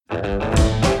Hello,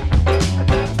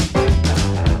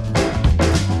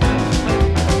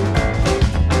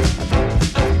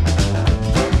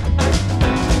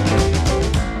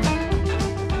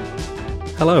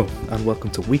 and welcome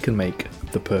to We Can Make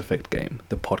the Perfect Game,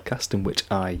 the podcast in which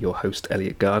I, your host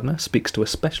Elliot Gardner, speaks to a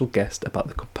special guest about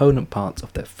the component parts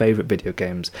of their favourite video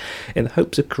games in the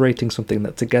hopes of creating something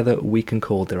that together we can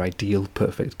call their ideal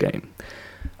perfect game.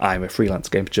 I'm a freelance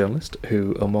games journalist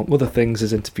who, among other things,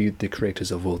 has interviewed the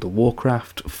creators of World of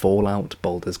Warcraft, Fallout,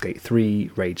 Baldur's Gate 3,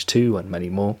 Rage 2 and many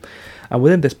more. And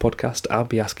within this podcast I'll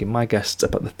be asking my guests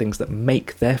about the things that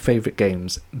make their favourite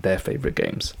games their favourite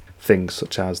games. Things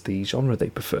such as the genre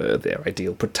they prefer, their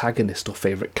ideal protagonist or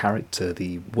favourite character,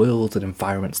 the worlds and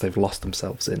environments they've lost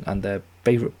themselves in, and their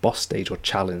favourite boss stage or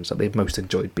challenge that they've most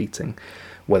enjoyed beating.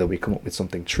 Whether we come up with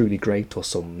something truly great or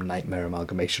some nightmare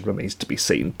amalgamation remains to be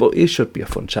seen, but it should be a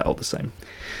fun chat all the same.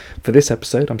 For this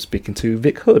episode I'm speaking to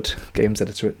Vic Hood, games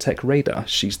editor at Tech Radar.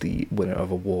 She's the winner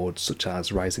of awards such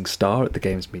as Rising Star at the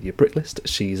Games Media Britlist.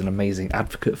 She's an amazing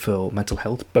advocate for mental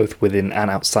health, both within and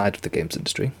outside of the games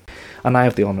industry. And I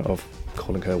have the honour of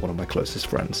calling her one of my closest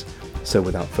friends. So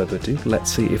without further ado,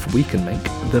 let's see if we can make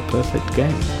the perfect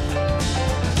game.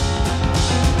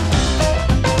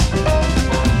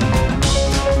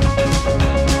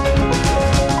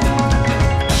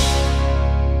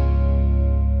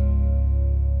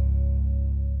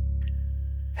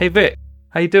 Hey Vic,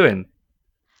 how you doing?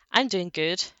 I'm doing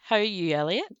good. How are you,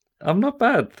 Elliot? I'm not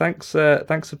bad. Thanks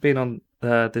for being on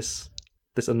this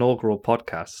inaugural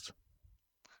podcast.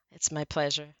 It's my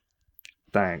pleasure.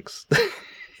 Thanks.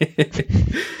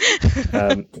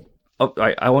 I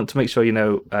want to make sure you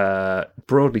know,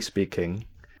 broadly speaking,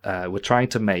 we're trying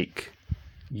to make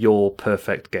your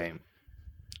perfect game.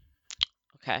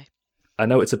 Okay. I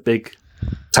know it's a big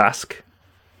task,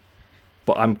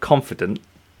 but I'm confident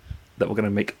that we're going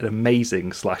to make an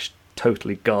amazing /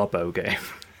 totally garbo game.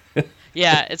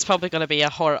 Yeah, it's probably going to be a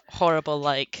horrible,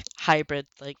 hybrid,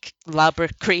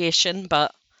 lab creation,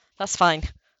 but that's fine.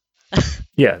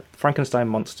 Yeah, Frankenstein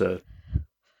monster,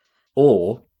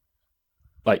 or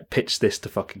pitch this to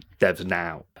fucking devs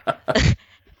now.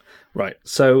 Right.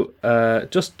 So,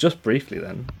 just briefly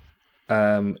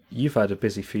then, you've had a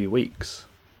busy few weeks.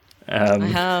 I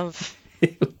have.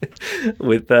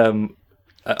 With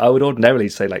I would ordinarily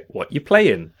say what you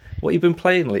playing, what you've been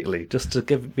playing lately, just to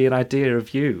give me an idea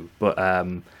of you. But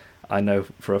I know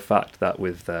for a fact that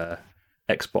with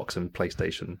Xbox and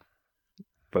PlayStation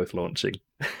both launching,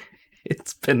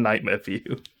 it's been nightmare for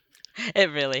you. It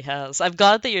really has. I'm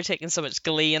glad that you're taking so much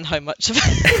glee in how much of a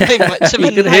nightmare.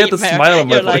 You can hear the smile on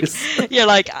my voice. You're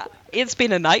like, it's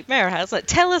been a nightmare, hasn't it?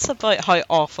 Tell us about how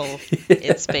awful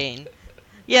it's been.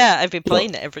 Yeah, I've been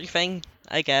playing everything,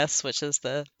 I guess, which is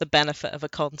the benefit of a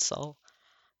console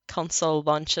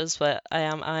launches, but I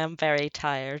am very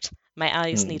tired. My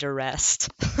eyes need a rest.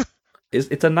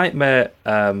 It's a nightmare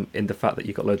in the fact that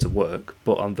you've got loads of work,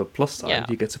 but on the plus side,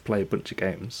 you get to play a bunch of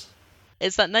games.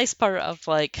 It's that nice part of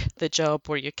the job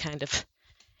where you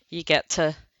you get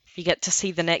to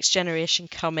see the next generation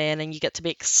come in, and you get to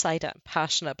be excited and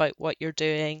passionate about what you're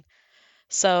doing.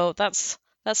 So that's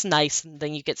nice, and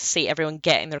then you get to see everyone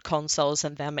getting their consoles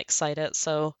and them excited.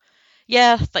 So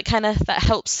yeah, that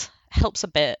helps a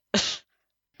bit.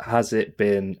 Has it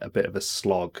been a bit of a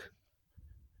slog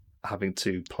having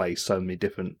to play so many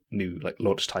different new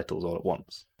launch titles all at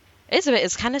once? It's a bit.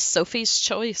 It's kind of Sophie's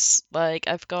choice.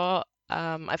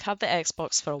 I've had the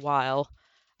Xbox for a while,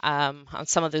 and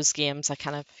some of those games I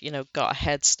got a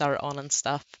head start on and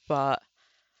stuff. But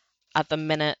at the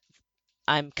minute,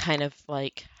 I'm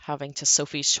having to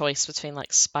Sophie's choice between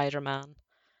Spider-Man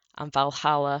and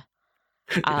Valhalla.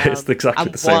 It's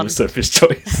exactly the same as Sophie's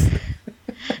choice.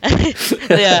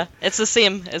 Yeah, it's the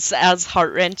same. It's as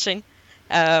heart-wrenching.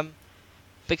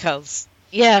 Because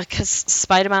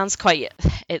Spider-Man's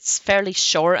it's fairly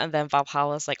short, and then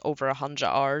Valhalla's over 100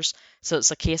 hours. So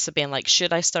it's a case of being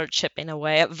should I start chipping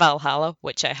away at Valhalla,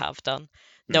 which I have done,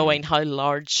 knowing how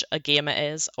large a game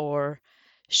it is, or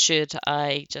should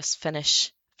I just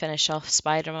finish off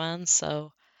Spider-Man?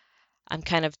 So I'm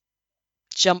kind of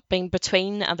jumping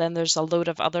between, and then there's a load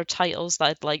of other titles that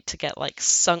I'd like to get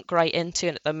sunk right into,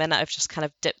 and at the minute I've just kind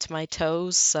of dipped my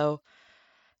toes. So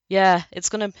yeah, it's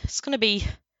gonna be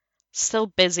still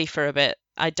busy for a bit.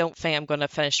 I don't think I'm gonna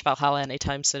finish Valhalla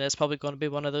anytime soon. It's probably going to be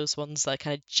one of those ones that I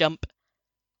kind of jump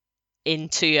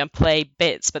into and play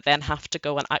bits, but then have to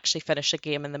go and actually finish a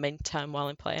game in the meantime while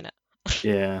I'm playing it.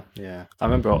 Yeah. I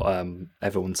remember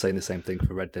everyone saying the same thing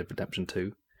for Red Dead Redemption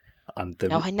 2.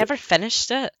 No, I never finished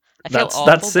it. I feel That's awful,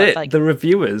 that's but, it. The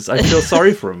reviewers, I feel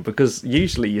sorry for them because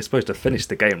usually you're supposed to finish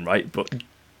the game, right? But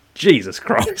Jesus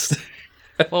Christ.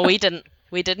 Well, we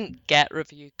didn't get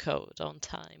review code on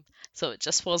time, so it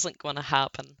just wasn't going to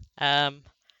happen.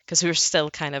 Because we were still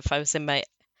I was in my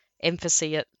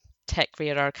infancy at Tech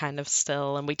Radar kind of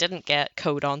still, and we didn't get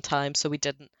code on time, so we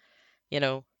didn't,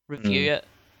 review it.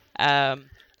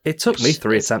 It took me Which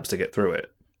 3 is attempts to get through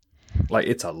it. Like,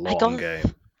 it's a I long got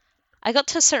game. I got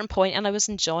to a certain point and I was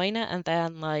enjoying it, and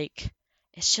then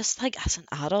it's just like as an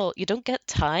adult, you don't get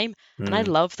time. And I Mm.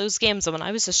 love those games. And when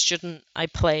I was a student, I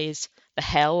played the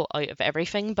hell out of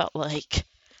everything, but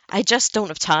I just don't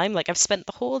have time. Like I've spent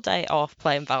the whole day off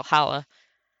playing Valhalla,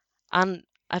 and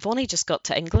I've only just got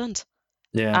to England,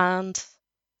 Yeah. and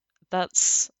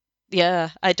that's yeah.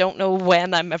 I don't know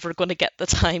when I'm ever going to get the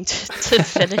time to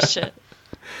finish it.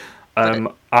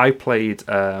 But I played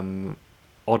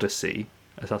Odyssey,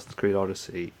 Assassin's Creed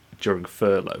Odyssey, during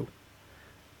furlough,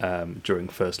 during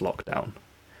first lockdown,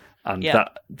 and yeah,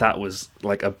 that was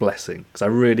like a blessing because I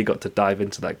really got to dive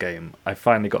into that game. I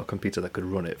finally got a computer that could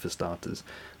run it for starters,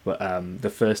 but the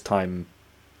first time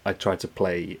I tried to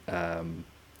play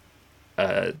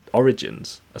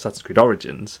Origins, Assassin's Creed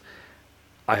Origins,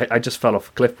 I just fell off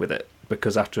a cliff with it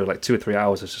because after like 2 or 3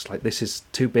 hours, I was just like, this is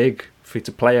too big for you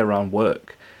to play around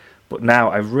work. But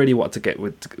now I really want to get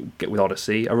with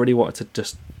Odyssey. I really wanted to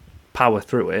just power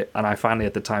through it, and I finally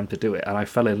had the time to do it, and I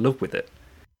fell in love with it.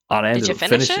 And I did ended you up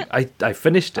finish finishing. it? I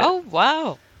finished it. Oh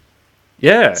wow!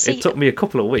 Yeah, See, it took me a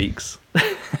couple of weeks,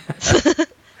 but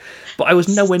I was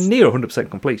nowhere near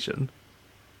 100% completion.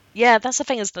 yeah, that's the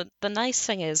thing is the nice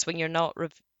thing is when you're not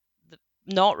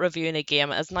reviewing a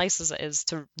game, as nice as it is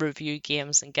to review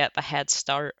games and get the head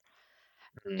start,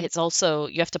 it's also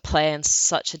you have to play in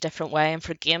such a different way. And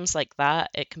for games like that,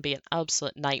 it can be an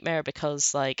absolute nightmare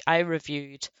because I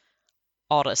reviewed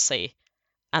Odyssey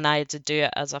and I had to do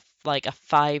it as a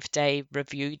 5-day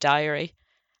review diary,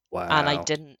 and I Wow.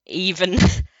 didn't even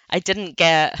I didn't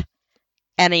get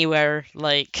anywhere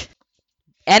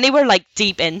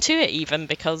deep into it even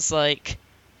because it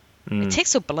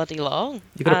takes so bloody long.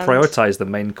 You got to And prioritize the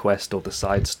main quest or the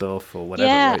side stuff or whatever,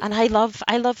 yeah, right? and I love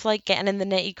getting in the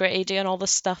nitty gritty, doing all the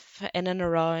stuff in and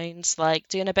around,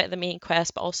 doing a bit of the main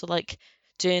quest, but also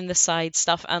doing the side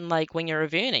stuff. And when you're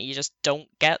reviewing it, you just don't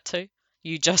get to.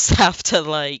 You just have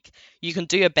to you can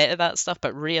do a bit of that stuff,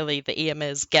 but really the aim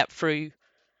is get through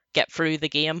the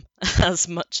game as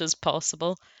much as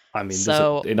possible. I mean,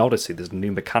 So in Odyssey, there's a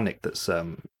new mechanic that's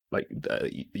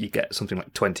you get something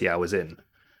like 20 hours in.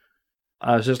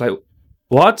 I was just like,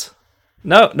 what?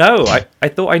 No, no, I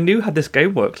thought I knew how this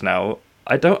game worked now.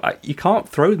 You can't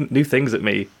throw new things at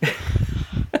me.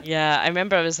 yeah, I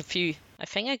remember I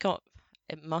think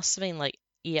it must have been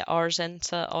 8 hours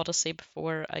into Odyssey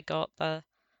before I got the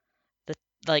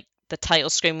the title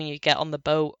screen when you get on the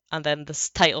boat and then this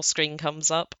title screen comes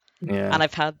up. Yeah. And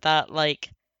I've had that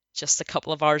just a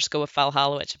couple of hours ago with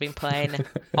Valhalla, which I've been playing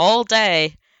all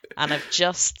day, and I've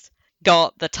just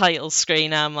got the title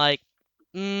screen. And I'm like,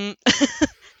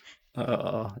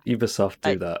 Ubisoft do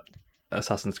I, that.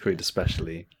 Assassin's Creed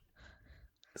especially.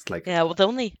 It's like, yeah. Well,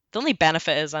 the only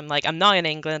benefit is I'm now in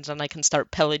England and I can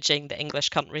start pillaging the English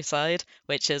countryside,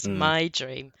 which is my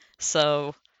dream.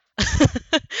 So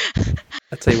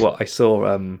I tell you what, I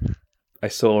saw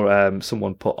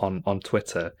someone put on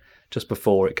Twitter just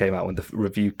before it came out when the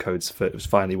review codes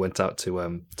finally went out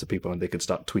to people and they could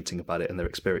start tweeting about it and their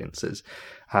experiences.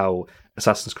 How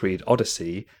Assassin's Creed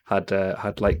Odyssey had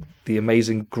like the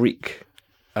amazing Greek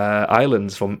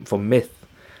islands from Myth,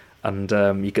 and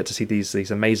you get to see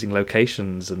these amazing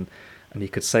locations and you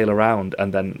could sail around.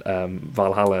 And then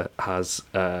Valhalla has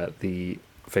the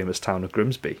famous town of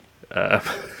Grimsby. yeah,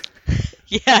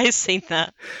 I've seen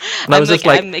that. And I was just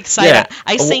like, I'm excited. yeah,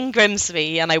 I seen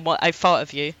Grimsby and I thought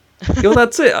of you. well,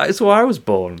 that's it. It's where I was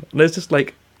born. And it's just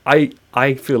like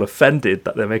I feel offended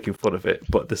that they're making fun of it,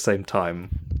 but at the same time,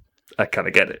 I kind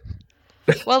of get it.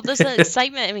 Well, there's an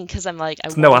excitement. I mean, because I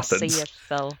It's no want to see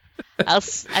Athens.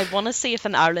 if I want to see if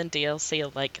an Ireland DLC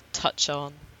will touch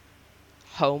on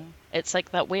home. It's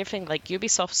that weird thing.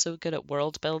 Ubisoft's so good at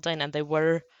world building, and they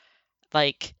were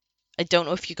I don't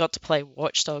know if you got to play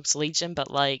Watch Dogs Legion, but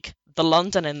the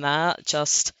London in that I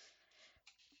just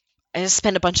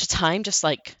spent a bunch of time just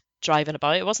driving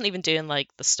about. It wasn't even doing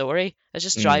the story. I was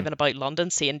just driving about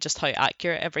London, seeing just how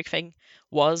accurate everything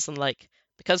was, and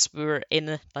because we were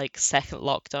in second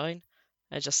lockdown,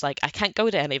 I just I can't go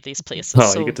to any of these places. Oh,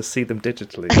 you So get to see them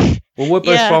digitally. Well, we're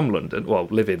both yeah, from London. Well,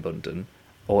 live in London,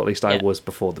 or at least I yeah, was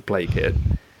before the plague hit.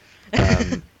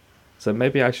 So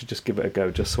maybe I should just give it a go,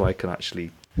 just so I can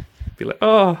actually be like,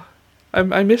 oh,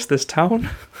 I miss this town.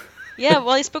 yeah.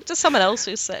 Well, I spoke to someone else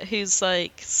who's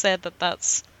said that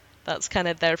that's That's kind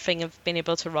of their thing of being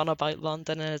able to run about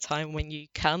London in a time when you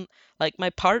can't. Like my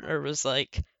partner was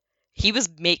like, he was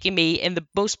making me, in the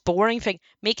most boring thing,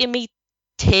 making me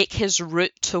take his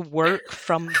route to work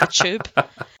from the tube.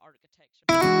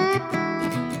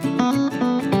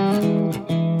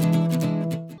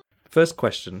 First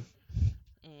question.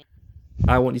 Mm.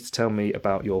 I want you to tell me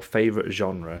about your favorite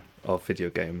genre of video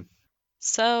game.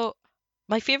 So,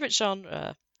 my favorite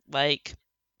genre, like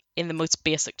in the most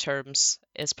basic terms,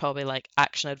 is probably like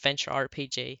action adventure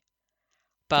RPG.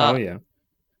 Oh But yeah.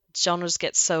 genres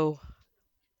get so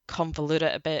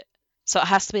convoluted a bit. So it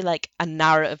has to be like a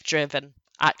narrative driven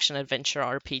action adventure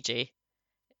RPG,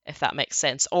 if that makes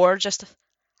sense. Or just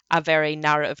a very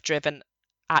narrative driven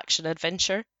action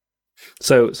adventure.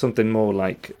 So something more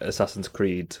like Assassin's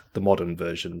Creed, the modern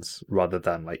versions, rather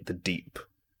than like the deep,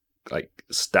 like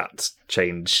stats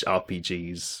change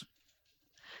RPGs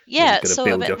where you're Yeah, gonna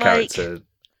so a build your bit like character.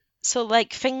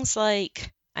 things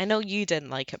like, I know you didn't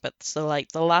like it, but so like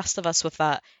The Last of Us with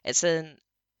that, it's an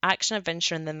action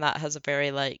adventure and then that has a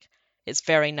very like it's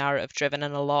very narrative driven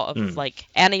and a lot of Mm. like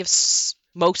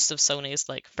most of Sony's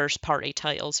like first party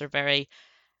titles are very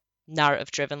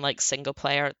narrative driven, like single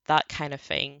player, that kind of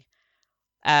thing.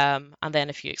 And then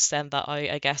if you extend that out,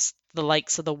 I guess the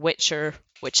likes of The Witcher,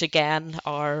 which again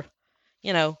are,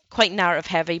 quite narrative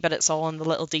heavy, but it's all in the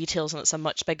little details and it's a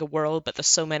much bigger world, but there's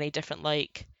so many different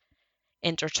like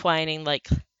intertwining like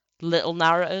little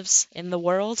narratives in the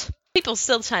world. People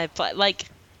still try to play like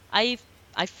I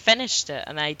I finished it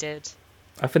and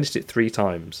I finished it 3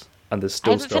 times, and there's I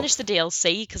still haven't finished stuff. the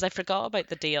DLC because I forgot about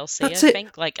the DLC, I That's it.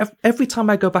 think. Like, Every time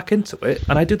I go back into it,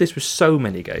 and I do this with so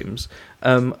many games,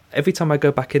 every time I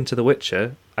go back into The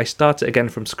Witcher, I start it again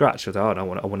from scratch. With, I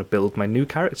want to build my new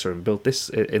character and build this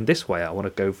in this way. I want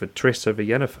to go for Triss over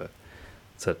Yennefer.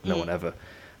 Said no one ever.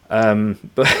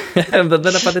 But but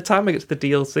then by the time I get to the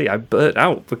DLC, I'm burnt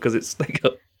out because it's like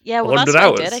yeah, well, 100 that's what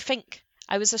I did. I hours. think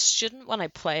I was a student when I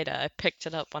played it. I picked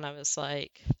it up when I was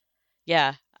like,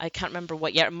 yeah, I can't remember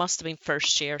what year. It must have been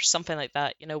first year, something like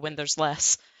that, when there's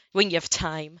less, when you have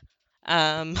time.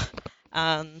 Um,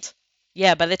 and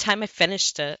yeah, by the time I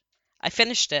finished it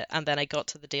and then I got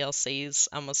to the DLCs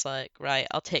and was like, right,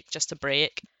 I'll take just a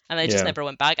break. And I just Yeah. never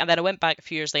went back. And then I went back a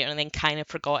few years later and then kind of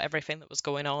forgot everything that was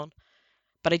going on.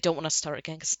 But I don't want to start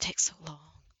again because it takes so long.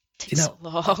 It You takes so know,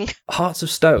 long. Hearts of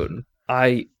Stone,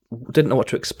 I didn't know what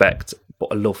to expect, but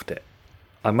I loved it.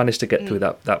 I managed to get through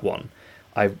Mm, that one.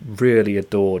 I really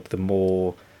adored the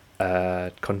more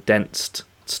condensed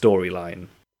storyline,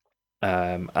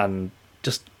 and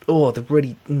just the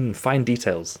really fine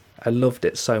details. I loved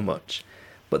it so much.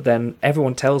 But then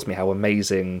everyone tells me how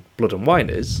amazing Blood and Wine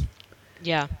is,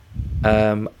 yeah.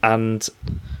 and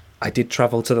I did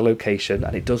travel to the location,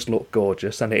 and it does look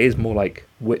gorgeous, and it is more like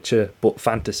Witcher but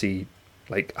fantasy,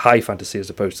 like high fantasy as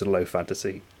opposed to low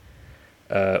fantasy,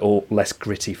 or less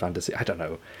gritty fantasy. I don't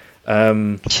know.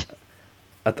 Um,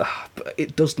 but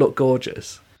it does look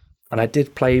gorgeous, and I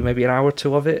did play maybe an hour or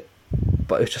two of it,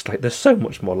 but it's just like there's so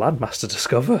much more landmass to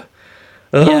discover.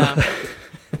 Yeah. Ugh.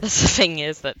 That's the thing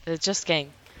is that the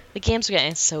games are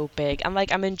getting so big. And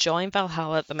like, I'm enjoying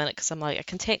Valhalla at the minute because I'm like, I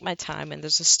can take my time and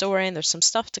there's a story and there's some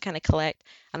stuff to kind of collect.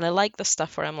 And I like the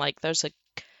stuff where I'm like,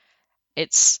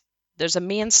 it's, there's a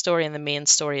main story and the main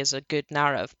story is a good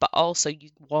narrative, but also you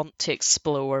want to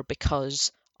explore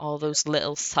because all those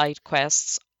little side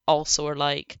quests also are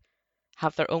like,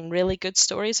 have their own really good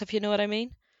stories, if you know what I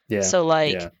mean. Yeah, So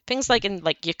like yeah, things like in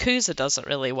like Yakuza does it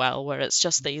really well, where it's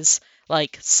just these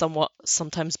like somewhat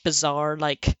sometimes bizarre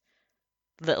like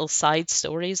little side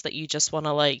stories that you just want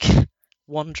to like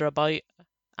wander about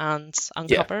and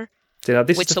yeah. uncover, So now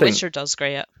this is which the The thing. Witcher does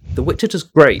great at. The Witcher does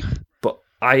great, but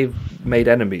I've made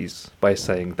enemies by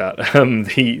saying that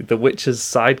the Witcher's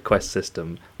side quest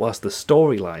system, whilst the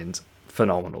storyline's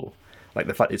phenomenal, like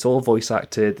the fact it's all voice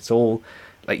acted, it's all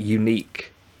like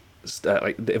unique,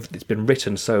 like it's been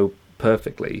written so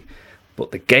perfectly,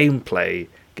 but the gameplay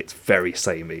gets very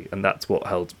samey, and that's what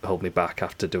held me back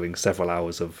after doing several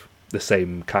hours of the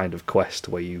same kind of quest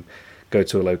where you go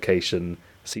to a location,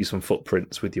 see some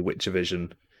footprints with your Witcher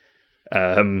vision,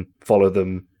 follow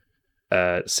them,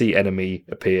 see enemy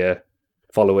appear,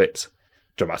 follow it,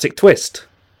 dramatic twist,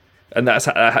 and that's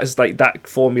like that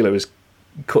formula is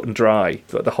cut and dry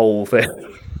throughout the whole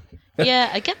thing. Yeah,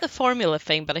 I get the formula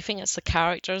thing, but I think it's the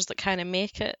characters that kind of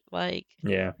make it like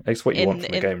Yeah, it's what you want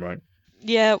from a in game, right?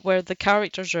 yeah, where the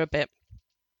characters are a bit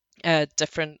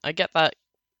different. I get that.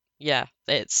 Yeah,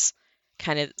 it's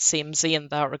kind of samey in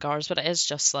that regards, but it is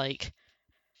just like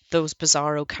those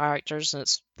bizarro characters, and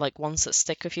it's like ones that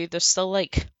stick with you. There's still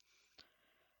like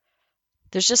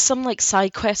there's just some like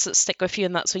side quests that stick with you,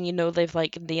 and that's when you know they've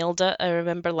like nailed it. I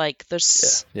remember like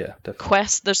Yeah, definitely.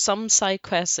 there's some side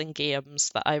quests in games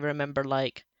that I remember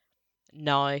like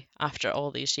now after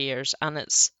all these years, and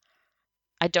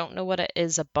I don't know what it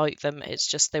is about them. It's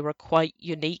just they were quite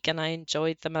unique and I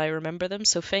enjoyed them and I remember them.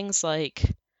 So things like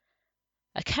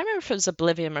I can't remember if it was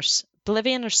Oblivion or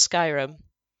Skyrim.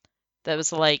 That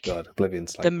was like God,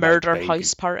 Oblivion's the like my murder baby.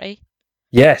 house party,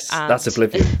 Yes, that's and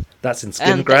Oblivion. That's in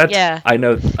and Skingrad. yeah, I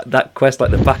know that quest like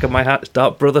the back of my hat.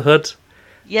 Dark Brotherhood. Oh,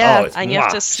 yeah, it's and you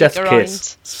have to mwah, sneak chef's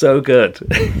kiss. around. So good.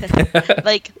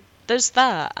 Like there's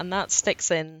that, and that sticks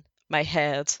in my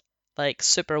head like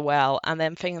super well. And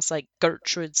then things like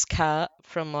Gertrude's cat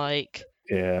from like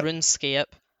Yeah. RuneScape.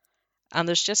 And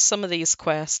there's just some of these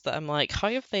quests that I'm like, how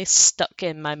have they stuck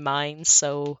in my mind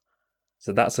So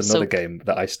that's another so game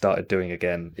that I started doing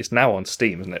again. It's now on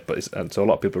Steam, isn't it? But and so a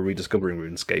lot of people are rediscovering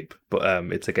RuneScape. But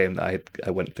it's a game that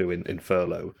I went through in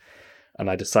Furlough, and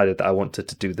I decided that I wanted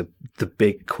to do the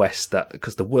big quest that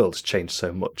because the world's changed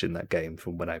so much in that game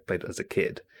from when I played it as a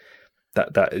kid.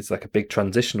 That is like a big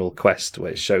transitional quest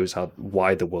where it shows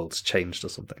why the world's changed or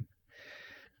something.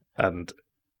 And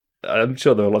I'm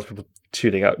sure there are a lot of people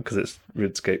tuning out because it's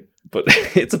RuneScape, but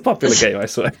it's a popular game, I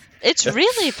swear. it's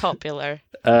really popular.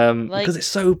 Like Because it's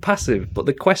so passive, but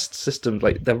the quest system,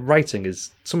 like the writing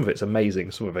is some of it's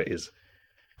amazing, some of it is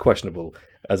questionable,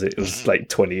 as it was like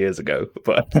 20 years ago.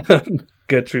 But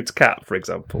Gertrude's cat, for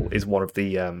example, is one of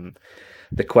the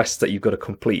quests that you've got to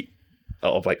complete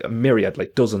out of like a myriad,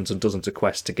 like dozens and dozens of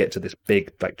quests to get to this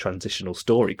big like transitional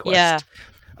story quest. yeah,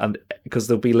 And because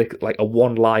there'll be like a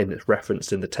one line that's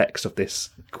referenced in the text of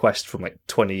this quest from like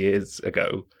 20 years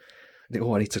ago. I think,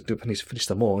 I need to finish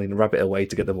them all and rabbit away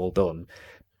to get them all done.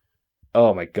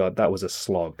 Oh my god, that was a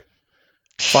slog.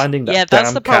 Finding yeah, that that's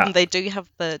damn the problem. cat. They do have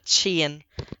the chain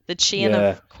Yeah,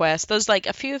 of quests. There's like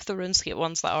a few of the RuneScape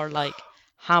ones that are like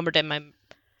hammered in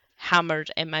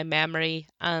my memory,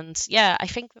 and yeah, I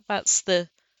think that's the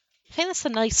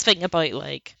nice thing about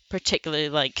like particularly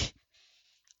like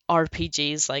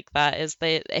RPGs like that is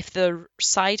they if the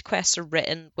side quests are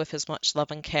written with as much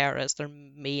love and care as their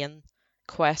main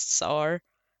quests are,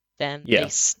 then yeah,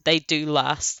 they do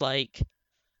last like they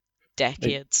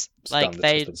decades. Like stand the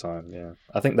test they of time. Yeah,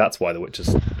 I think that's why The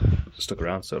Witcher's stuck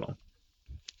around so long.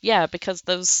 yeah, because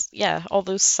all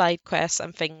those side quests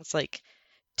and things like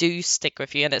do stick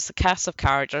with you, and it's the cast of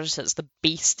characters, it's the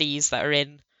beasties that are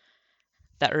in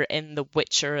The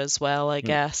Witcher as well, I Hmm.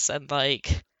 guess, and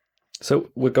like So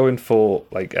we're going for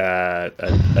like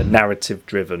a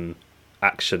narrative-driven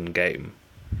action game.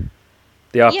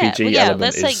 The yeah, well RPG yeah, element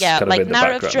let's say is yeah, kind of like in the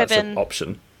narrative background. That's an driven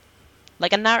option.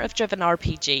 like a narrative driven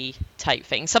RPG type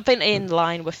thing. Something in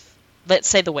line with let's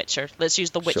say The Witcher. Let's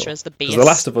use The Witcher Sure. as the Because The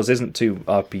Last base. of Us isn't too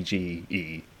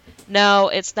RPG-y. No,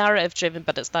 it's narrative driven,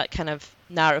 but it's that kind of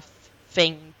narrative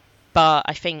thing. But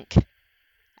I think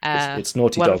It's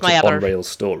Naughty one of Dog's my other on-rails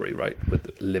story, right? With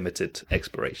limited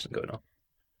exploration going on.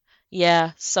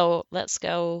 yeah, so let's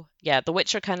go. Yeah, The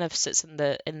Witcher kind of sits in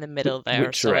the middle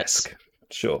there. So it's Witcher-esque.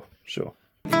 Sure, sure.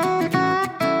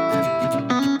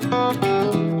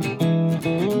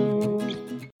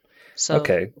 so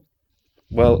Okay.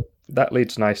 Well, that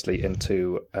leads nicely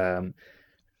into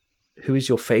who is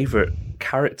your favourite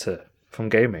character from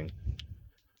gaming?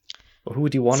 Or who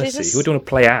would you want to see see? Who would this you want to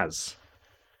play as?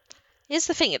 here's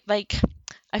the thing. Like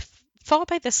I've thought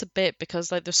about this a bit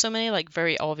because like there's so many like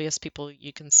very obvious people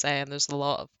you can say, and there's a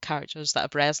lot of characters that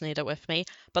have resonated with me.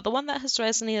 But the one that has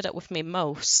resonated with me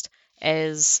most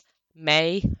is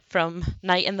May from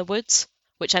Night in the Woods,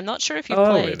 which I'm not sure if you've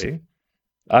Oh, played. really?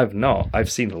 I've not.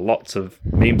 I've seen lots of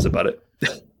memes about it.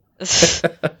 See,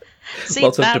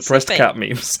 Lots of that's the depressed thing. cat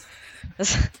memes.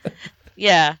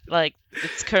 Yeah, like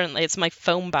it's my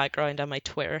phone background on my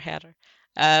Twitter header.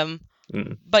 Mm.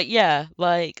 But yeah,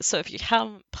 like so if you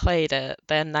haven't played it,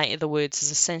 then Night of the Woods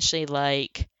is essentially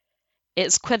like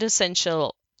it's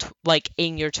quintessential like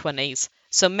in your 20s.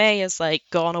 So May has like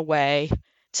gone away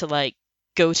to like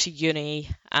go to uni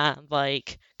and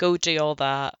like go do all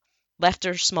that, left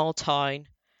her small town,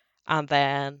 and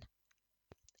then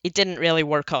it didn't really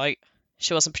work out.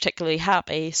 She wasn't particularly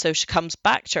happy, so she comes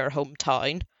back to her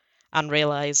hometown and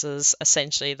realizes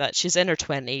essentially that she's in her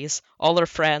 20s. All her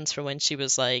friends from when she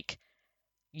was like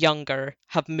younger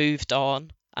have moved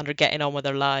on and are getting on with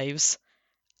their lives.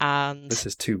 And This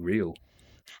is too real.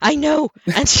 I know,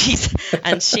 and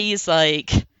she's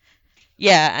like,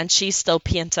 yeah, and she's still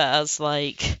painted as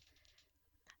like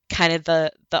kind of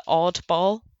the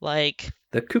oddball, like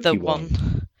The the cookie one.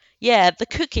 one. Yeah, the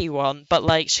cookie one, but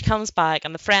like she comes back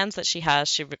and the friends that she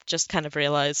has, just kind of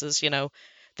realizes,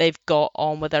 they've got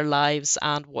on with their lives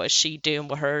and what is she doing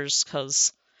with hers,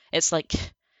 because it's like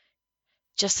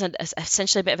just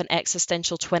essentially a bit of an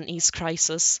existential 20s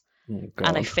crisis. Oh,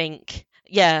 And I God. think,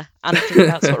 yeah, and I think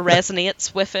that's what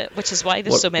resonates with it, which is why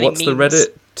there's so many What's the memes.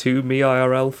 Reddit? To me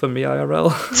IRL for me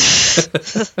IRL?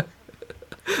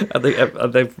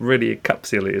 And they've really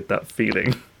encapsulated that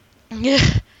feeling. Yeah,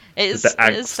 it The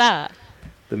angst. is that.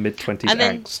 The mid-20s And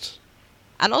then- angst.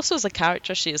 And also as a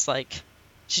character, she's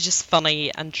just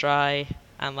funny and dry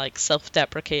and like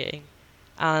self-deprecating,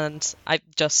 and I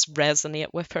just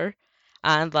resonate with her.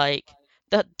 And like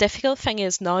the difficult thing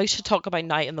is now to talk about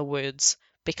Night in the Woods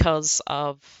because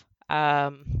of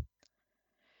the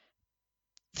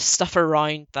stuff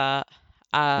around that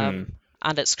and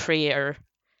its creator.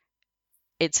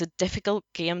 It's a difficult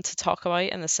game to talk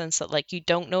about in the sense that like you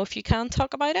don't know if you can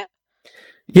talk about it.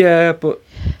 Yeah, but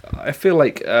I feel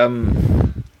like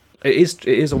it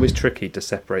is always tricky to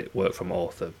separate work from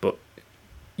author, but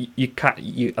you can't.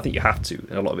 I think you have to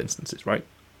in a lot of instances, right?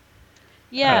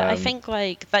 Yeah, I think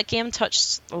like that game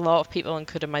touched a lot of people,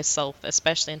 including myself,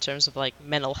 especially in terms of like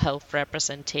mental health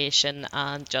representation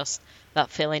and just that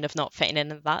feeling of not fitting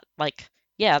in, and that like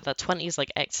that 20s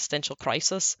like existential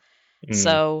crisis.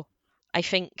 So I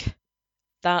think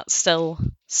that still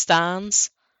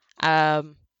stands.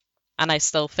 And I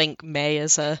still think May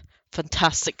is a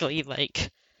fantastically like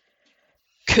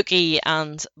cookie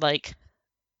and like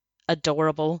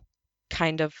adorable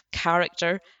kind of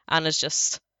character, and is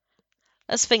just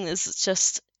this thing is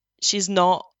just she's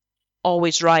not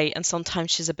always right, and sometimes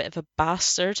she's a bit of a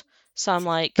bastard. So I'm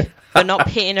like, they're not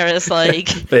painting her as like.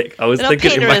 Vic, I was they're not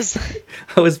thinking, painting her as.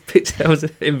 I was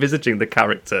envisaging the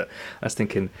character. I was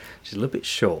thinking she's a little bit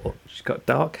short. She's got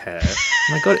dark hair. Oh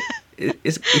my God,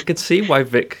 you could see why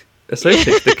Vic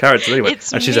associates the character anyway.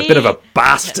 It's and she's a bit of a me.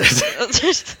 bastard.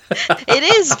 It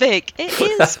is Vic. It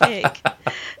is Vic.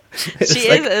 It's She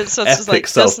like is. So it's just epic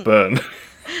like doesn't self-burn.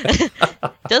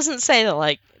 doesn't say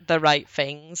the right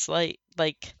things. Like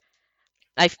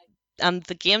and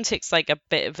the game takes like a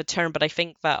bit of a turn, but I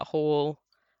think that whole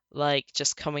like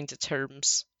just coming to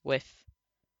terms with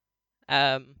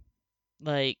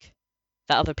like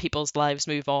that other people's lives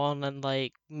move on, and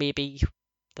like maybe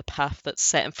the path that's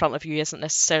set in front of you isn't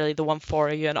necessarily the one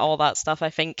for you, and all that stuff.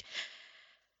 I think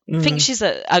she's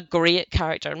a great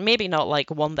character, maybe not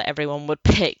like one that everyone would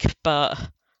pick, but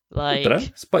like I don't know.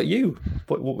 It's about you.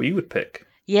 What you would pick.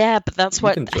 yeah, but that's You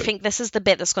what can I do it. think. This is the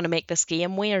bit that's going to make this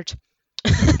game weird.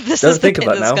 This Don't is the think bit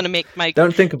about it that's now. going to make my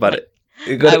Don't think about it.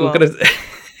 I We're will. gonna.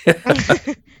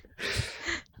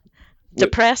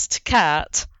 depressed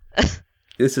cat.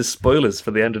 This is spoilers for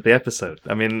the end of the episode.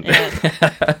 I mean,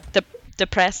 Yeah.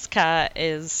 Depressed cat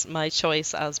is my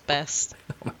choice as best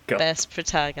God. best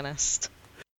protagonist.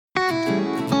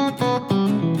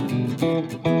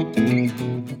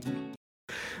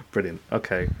 Brilliant.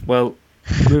 Okay. Well,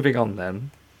 moving on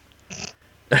then.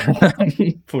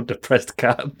 For depressed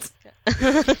cat.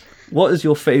 What is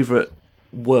your favourite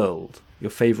world? Your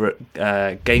favourite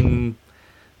game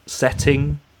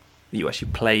setting that you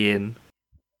actually play in?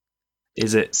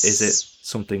 Is it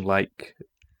something like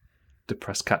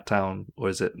Depressed Cat Town, or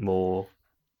is it more?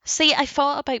 See, I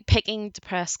thought about picking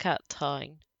Depressed Cat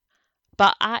Town,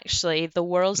 but actually the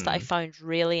worlds that I found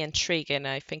really intriguing,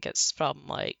 I think it's from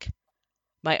like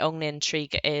my own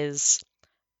intrigue, is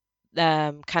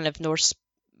kind of Norse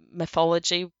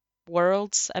mythology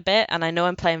worlds a bit. And I know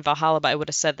I'm playing Valhalla, but I would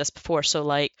have said this before. So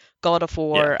like God of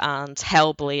War and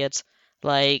Hellblade,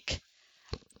 like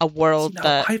a world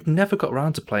that I've never got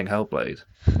around to playing Hellblade.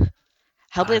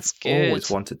 Hellblade's I've good. always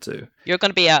wanted to. You're going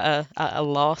to be at a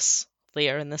loss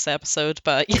later in this episode,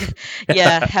 but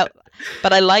yeah,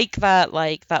 but I like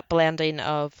that blending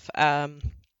of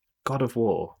God of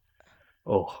War.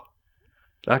 Oh,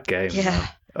 that game. Yeah. Man.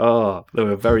 Oh, there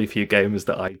were very few games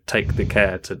that I take the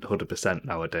care to 100%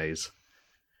 nowadays.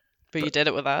 But you did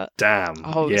it with that. Damn.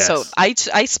 Oh, yes. so I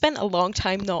spent a long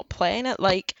time not playing it.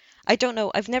 Like, I don't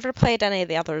know. I've never played any of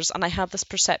the others, and I have this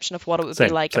perception of what it would be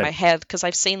like in my head, because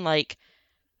I've seen like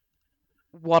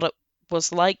what it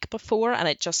was like before, and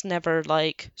it just never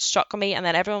like struck me. And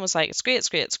then everyone was like, "It's great, it's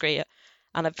great, it's great."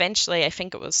 And eventually, I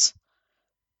think it was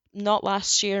not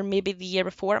last year, maybe the year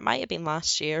before. It might have been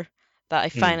last year that I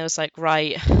finally was like,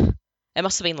 right. It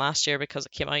must have been last year because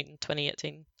it came out in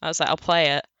 2018. I was like, I'll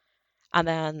play it. And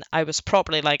then I was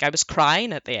probably like, I was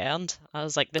crying at the end. I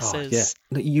was like, this is...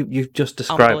 Yeah. You've just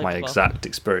described my exact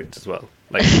experience as well.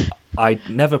 Like, I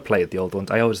never played the old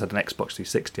ones. I always had an Xbox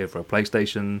 360 over a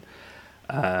PlayStation.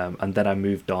 And then I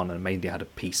moved on and mainly had a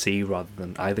PC rather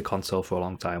than either console for a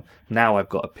long time. Now I've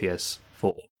got a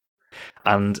PS4.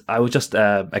 And I was just,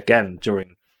 again,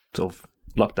 during sort of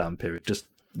lockdown period, just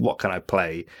what can I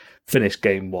play? Finish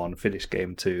game 1, finish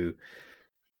game 2.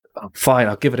 Fine,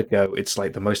 I'll give it a go. It's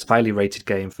like the most highly rated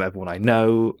game from everyone I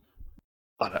know.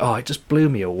 It just blew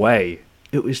me away.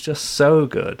 It was just so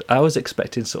good. I was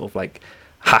expecting sort of like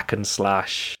hack and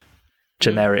slash,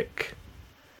 generic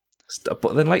stuff,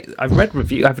 but then like I've read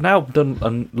review. I've now done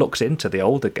and looked into the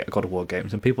older God of War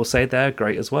games, and people say they're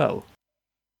great as well.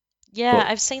 Yeah, But-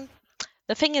 I've seen.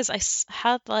 The thing is,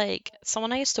 had like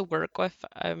someone I used to work with.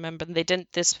 I remember they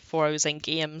didn't this before I was in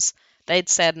games. They'd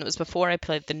said, and it was before I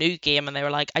played the new game, and they were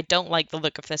like, "I don't like the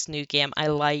look of this new game.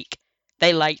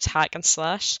 They liked hack and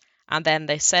slash." And then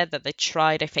they said that they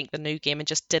tried, I think, the new game and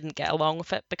just didn't get along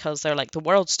with it because they're like, the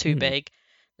world's too big,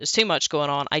 there's too much going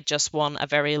on. I just want a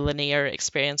very linear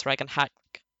experience where I can hack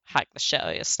the shit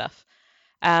out of stuff.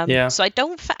 Yeah. So I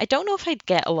don't know if I'd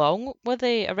get along with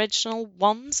the original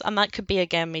ones, and that could be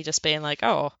again me just being like,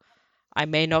 oh, I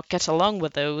may not get along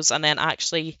with those, and then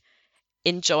actually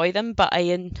enjoy them. But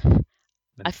I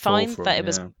find that it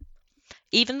was,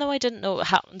 even though I didn't know what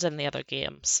happened in the other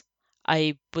games,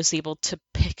 I was able to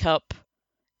pick up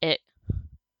it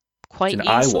quite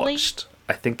easily.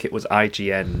 I think it was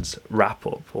IGN's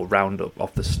wrap-up or roundup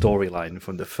of the storyline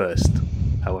from the first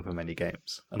however many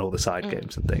games and all the side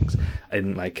games and things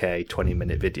in like a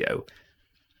 20-minute video.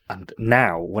 And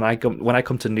now, when I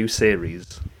come to new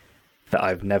series that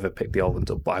I've never picked the old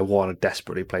ones up, but I want to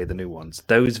desperately play the new ones,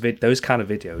 those kind of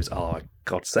videos are a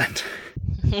godsend.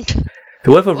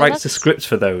 Whoever writes the scripts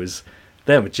for those,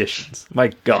 they're magicians. My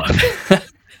God.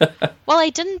 Well, I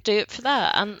didn't do it for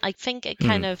that, and I think it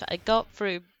kind of I got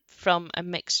through from a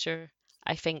mixture,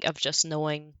 I think, of just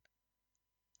knowing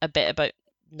a bit about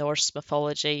Norse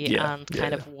mythology and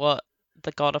kind of what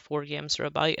the God of War games are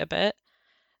about a bit,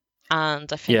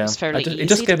 and I think it was fairly easy. It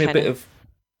just gave me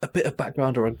a bit of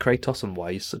background around Kratos and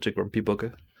why he's such a grumpy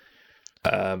bugger.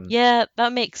 Yeah,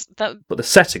 that makes that. But the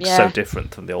setting's so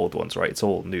different from the old ones, right? It's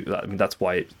all new. I mean, that's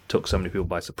why it took so many people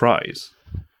by surprise.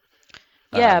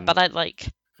 Yeah, but I like.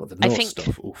 But the Norse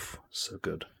stuff, oof, so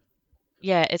good.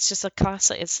 Yeah, it's just a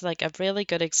classic. It's like a really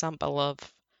good example of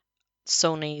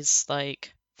Sony's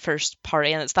like first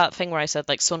party, and it's that thing where I said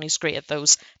like Sony's great at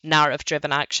those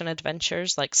narrative-driven action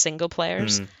adventures, like single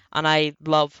players, and I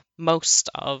love most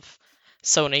of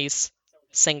Sony's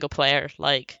single player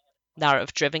like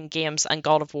narrative-driven games, and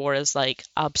God of War is like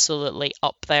absolutely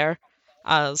up there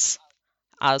as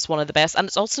one of the best. And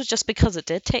it's also just because it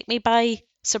did take me by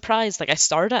surprise. Like I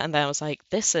started and then I was like,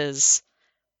 this is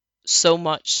so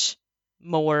much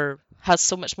more, has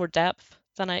so much more depth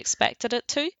than I expected it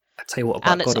to. I tell you what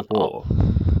about God of War,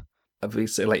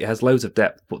 obviously, like it has loads of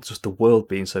depth, but just the world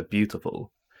being so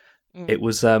beautiful. It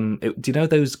was do you know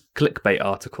those clickbait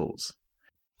articles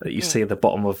that you see at the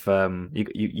bottom of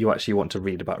you actually want to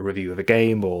read about a review of a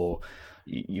game, or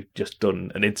you've just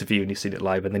done an interview and you've seen it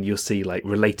live, and then you'll see like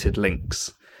related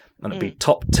links, and it'll be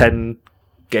top 10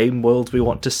 game worlds we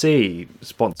want to see,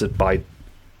 sponsored by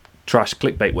trash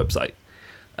clickbait website.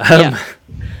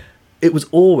 It was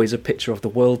always a picture of the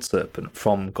World Serpent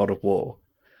from God of War,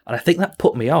 and I think that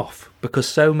put me off because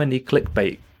so many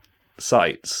clickbait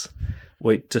sites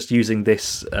were just using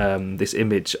this this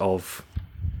image of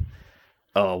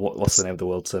what's the name of the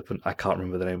World Serpent? I can't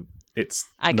remember the name. It's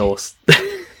Norse.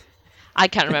 I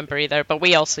can't remember either, but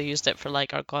we also used it for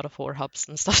like our God of War hubs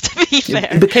and stuff, to be fair.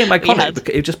 It became iconic.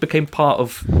 It just became part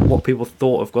of what people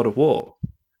thought of God of War.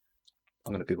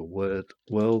 I'm going to Google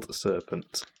World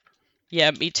Serpent.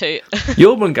 Yeah, me too.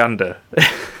 Jormungandr.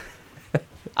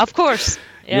 Of course.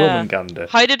 Yeah. Jormungandr.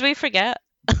 How did we forget?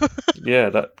 Yeah,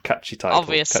 that catchy title.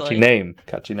 Obviously.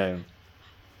 Catchy name.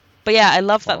 But yeah, I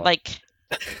love that, like...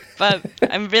 But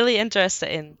I'm really interested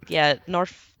in,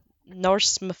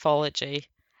 Norse mythology.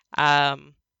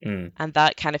 And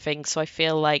that kind of thing. So I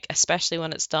feel like, especially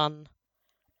when it's done...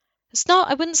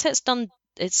 I wouldn't say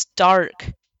it's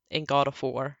dark in God of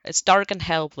War. It's dark in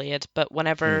Hellblade, but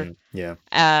whenever...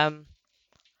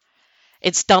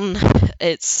 it's done,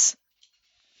 it's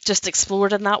just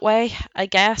explored in that way, I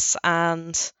guess,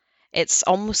 and it's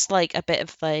almost like a bit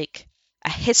of like a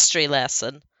history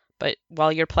lesson, but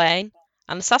while you're playing.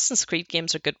 And Assassin's Creed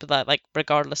games are good with that, like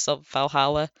regardless of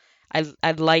Valhalla.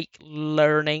 I like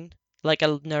learning like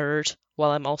a nerd while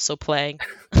I'm also playing.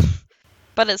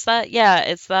 But it's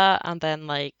that, and then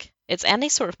like it's any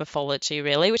sort of mythology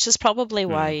really, which is probably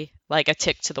why like I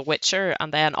took to The Witcher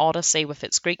and then Odyssey with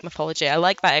its Greek mythology. I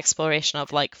like that exploration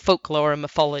of like folklore and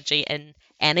mythology in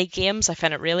any games. I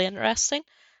find it really interesting.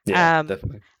 Yeah,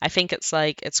 definitely. I think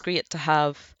it's great to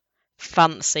have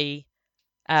fantasy,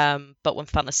 but when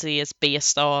fantasy is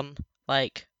based on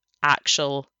like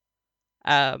actual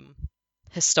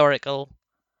historical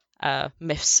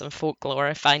myths and folklore,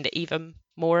 I find it even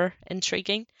more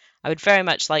intriguing. I would very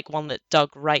much like one that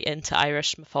dug right into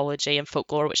Irish mythology and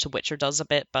folklore, which The Witcher does a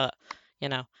bit, but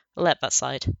I'll let that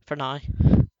slide for now.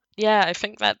 Yeah, I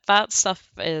think that stuff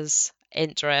is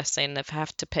interesting if I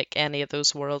have to pick any of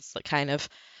those worlds that kind of,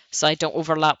 so I don't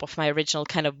overlap with my original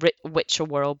kind of Witcher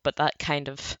world, but that kind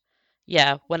of,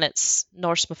 yeah, when it's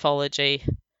Norse mythology,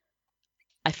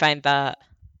 I find that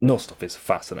Norse stuff is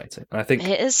fascinating. And I think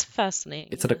it is fascinating.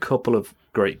 it's had a couple of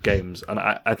great games, and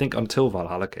I think until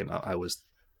Valhalla came out, I was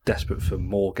desperate for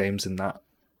more games in that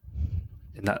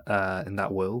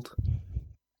world.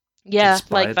 Yeah,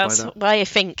 Inspired like by that's that. why I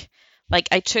think, like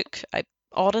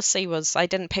Odyssey was, I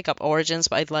didn't pick up Origins,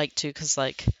 but I'd like to because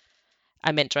like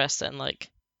I'm interested in like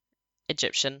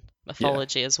Egyptian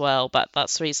mythology as well. But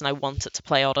that's the reason I wanted to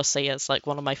play Odyssey as like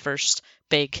one of my first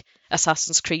big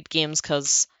Assassin's Creed games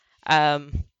because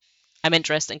I'm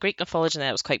interested in Greek mythology and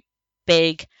it was quite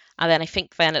big. And then I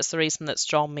think then it's the reason that's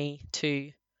drawn me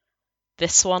to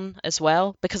this one as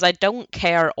well because I don't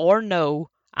care or know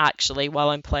actually while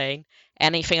I'm playing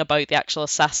anything about the actual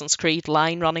Assassin's Creed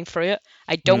line running through it.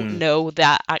 I don't know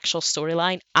that actual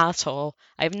storyline at all.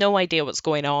 I have no idea what's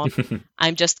going on.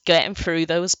 I'm just getting through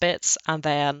those bits and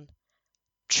then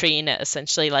treating it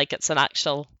essentially like it's an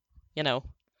actual, Well,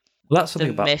 that's the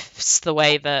something about myths the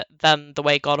way than the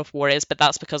way God of War is, but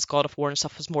that's because God of War and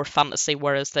stuff was more fantasy,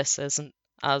 whereas this isn't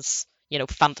as,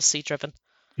 fantasy driven.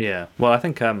 yeah. Well, I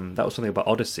think that was something about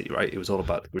Odyssey, right? It was all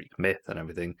about the Greek myth and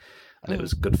everything, and it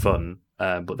was good fun.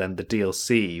 But then the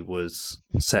DLC was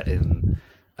set in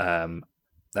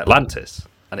Atlantis,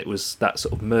 and it was that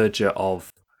sort of merger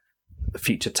of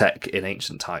future tech in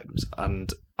ancient times.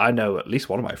 And I know at least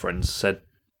one of my friends said,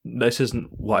 "This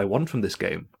isn't what I want from this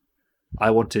game.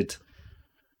 I wanted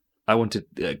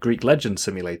a Greek legend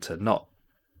simulator, not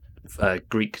a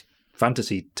Greek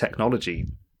fantasy technology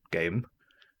game."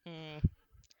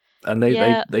 And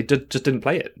Yeah, they just didn't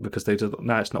play it because they just,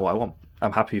 no, it's not what I want.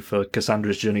 I'm happy for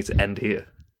Cassandra's journey to end here.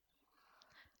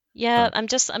 yeah.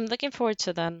 So, I'm looking forward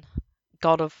to then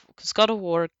because God of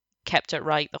War kept it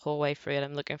right the whole way through, and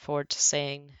I'm looking forward to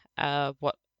seeing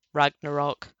what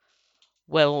Ragnarok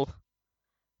will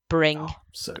bring,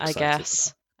 so I excited for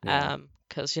guess. that. Yeah.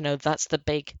 Because that's the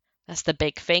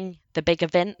big thing, the big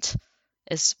event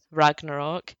is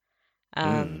Ragnarok,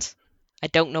 and I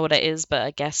don't know what it is, but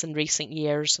I guess in recent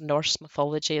years Norse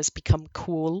mythology has become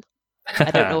cool.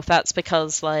 I don't know if that's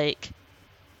because like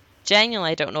genuinely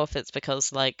I don't know if it's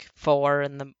because like Thor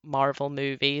and the Marvel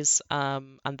movies,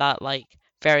 and that like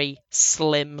very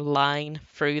slim line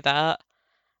through that,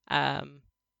 and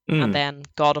then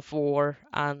God of War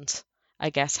and I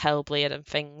guess Hellblade and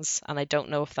things, and I don't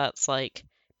know if that's like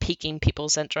piquing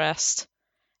people's interest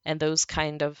in those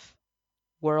kind of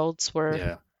worlds where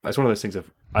Yeah. It's one of those things of,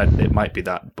 it might be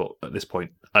that, but at this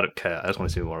point, I don't care. I just want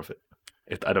to see more of it.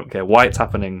 I don't care why it's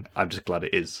happening, I'm just glad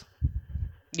it is.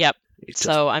 Yep. It's just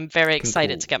So I'm very fucking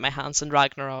excited cool. to get my hands on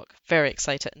Ragnarok. Very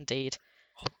excited indeed.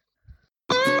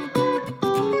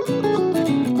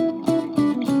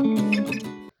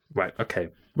 Right, okay.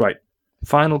 Right.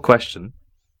 Final question.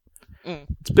 Mm.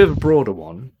 It's a bit of a broader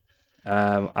one.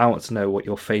 I want to know what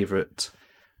your favourite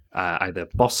either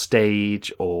boss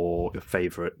stage or your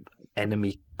favourite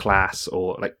enemy class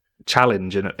or like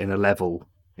challenge in a level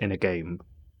in a game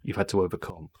you've had to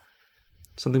overcome.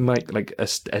 Something like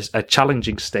a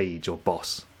challenging stage or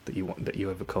boss that you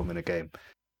overcome in a game.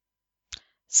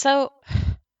 So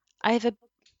I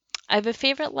have a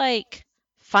favorite like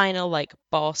final like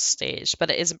boss stage,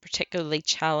 but it isn't particularly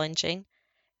challenging.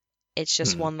 It's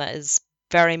just one that is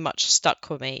very much stuck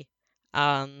with me,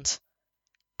 and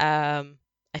I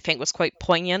think was quite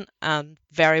poignant and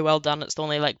very well done. It's the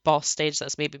only like boss stage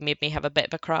that's maybe made me have a bit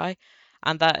of a cry,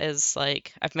 and that is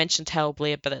like I've mentioned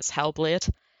Hellblade, but it's Hellblade.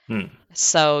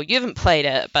 So you haven't played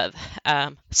it, but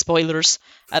spoilers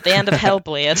at the end of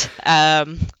Hellblade.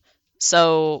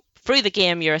 So through the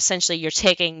game, you're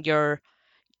taking your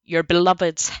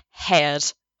beloved's head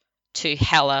to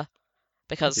Hela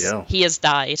because Yeah. he has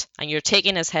died, and you're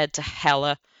taking his head to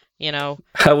Hela,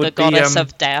 I would the goddess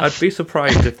of I'd death. be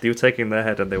surprised if you were taking their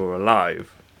head and they were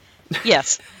alive.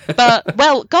 Yes, but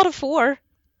well, God of War.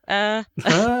 Yeah.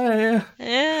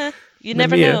 Yeah, you Mamma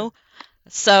never mia. know.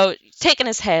 So taking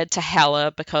his head to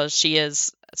Hela because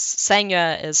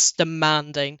Senua is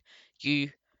demanding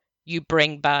you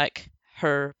bring back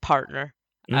her partner,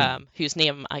 whose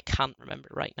name I can't remember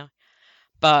right now.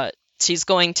 But she's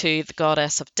going to the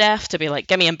goddess of death to be like,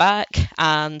 give me him back,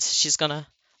 and she's gonna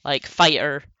like fight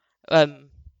her, to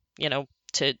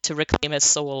reclaim his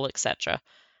soul, etc.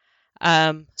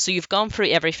 So you've gone through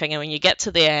everything, and when you get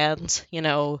to the end,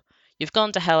 you've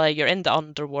gone to Hela, you're in the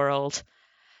underworld.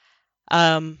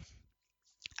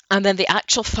 And then the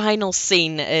actual final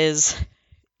scene is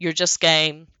you're just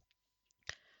getting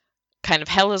kind of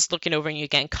Hella's looking over and you're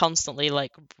getting constantly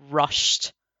like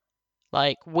rushed,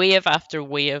 like wave after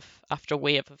wave after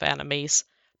wave of enemies,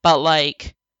 but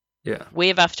like Yeah.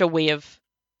 wave after wave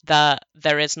that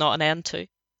there is not an end to.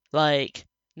 Like,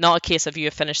 not a case of you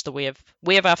have finished the wave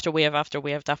after wave after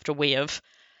wave after wave,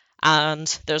 and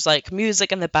there's like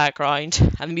music in the background,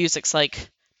 and the music's like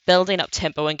building up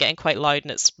tempo and getting quite loud,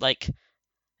 and it's like,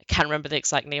 I can't remember the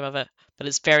exact name of it, but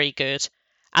it's very good.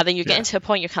 And then you're getting to a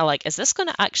point you're kind of like, is this going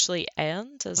to actually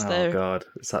end? God,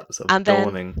 is that sort of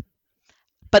dawning?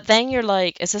 But then you're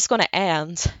like, is this going to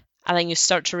end? And then you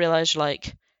start to realize,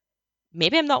 like,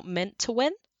 maybe I'm not meant to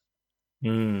win.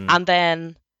 And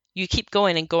then you keep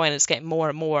going and going, and it's getting more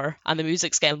and more, and the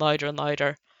music's getting louder and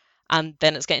louder, and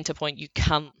then it's getting to a point you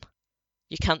can't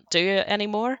do it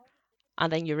anymore,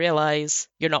 and then you realize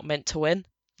you're not meant to win.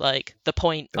 Like, the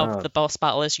point of the boss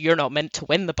battle is you're not meant to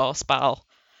win the boss battle.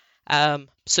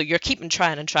 So you're keeping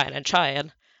trying and trying and trying,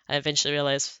 and eventually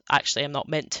realize, actually, I'm not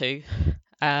meant to.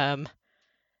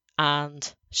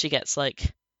 And she gets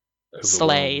like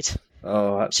slayed.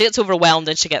 She gets overwhelmed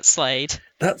and she gets slayed.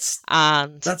 That's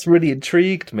really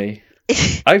intrigued me.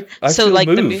 I so feel like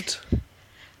moved.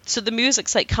 So the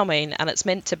music's like coming, and it's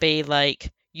meant to be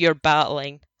like you're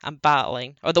battling and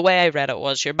battling, or the way I read it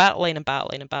was you're battling and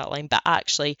battling and battling, but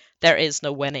actually there is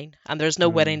no winning, and there's no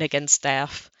winning against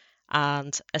death.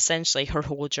 And essentially her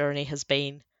whole journey has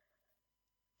been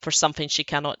for something she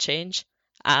cannot change,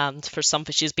 and for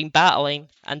something she's been battling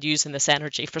and using this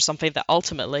energy for something that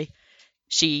ultimately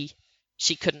she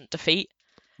couldn't defeat.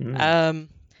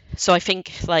 So I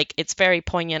think like it's very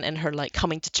poignant in her like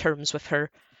coming to terms with her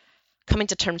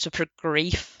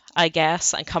grief, I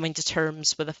guess, and coming to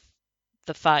terms with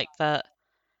the fact that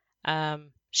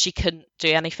she couldn't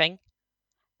do anything.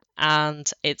 And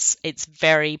it's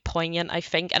very poignant, I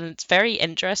think, and it's very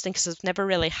interesting because I've never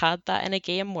really had that in a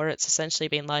game where it's essentially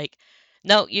been like,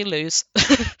 no, you lose.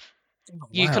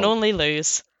 You can only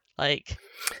lose. Like,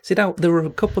 see, now there were a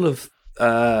couple of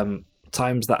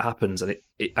times that happens, and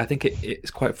I think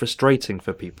it's quite frustrating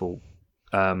for people.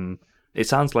 It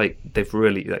sounds like they've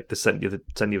really, like the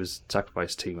Senua's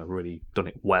Sacrifice team have really done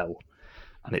it well,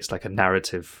 and it's like a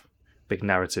big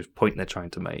narrative point they're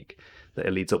trying to make that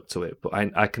it leads up to it. But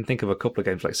I can think of a couple of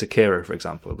games like Sekiro, for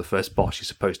example, the first boss you're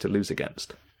supposed to lose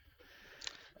against.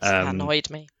 That annoyed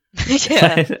me.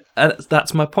 Yeah, and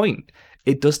that's my point.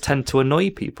 It does tend to annoy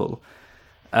people.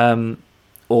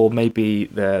 Or maybe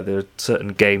there are certain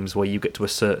games where you get to a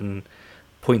certain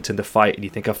point in the fight and you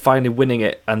think, I'm finally winning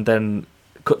it, and then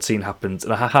a cutscene happens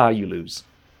and haha, you lose.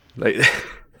 Like,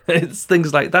 it's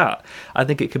things like that. I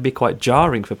think it can be quite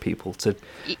jarring for people to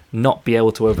not be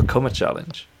able to overcome a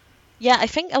challenge. Yeah, I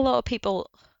think a lot of people,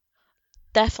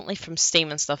 definitely from Steam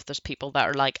and stuff, there's people that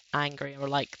are like angry or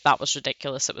like, that was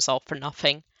ridiculous, it was all for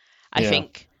nothing. I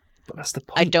think, but that's the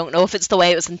point. I don't know if it's the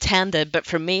way it was intended, but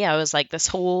for me, I was like, the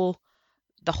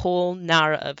whole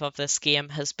narrative of this game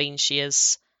has been she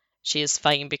is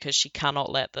fighting because she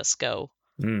cannot let this go.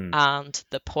 And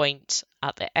the point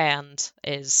at the end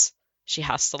is she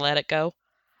has to let it go.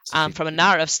 And from a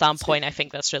narrative standpoint, I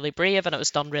think that's really brave and it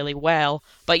was done really well.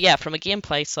 But yeah, from a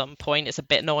gameplay standpoint, it's a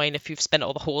bit annoying if you've spent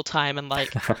all the whole time and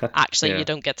like actually you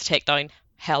don't get to take down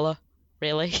Hella,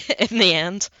 really, in the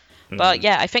end. But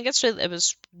yeah, I think it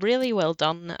was really well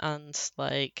done and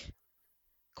like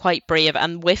quite brave.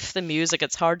 And with the music,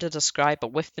 it's hard to describe,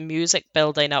 but with the music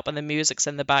building up and the music's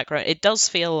in the background, it does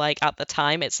feel like at the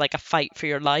time it's like a fight for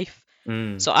your life.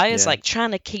 So I was like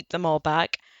trying to keep them all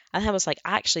back. And I was like,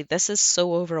 actually, this is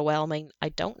so overwhelming. I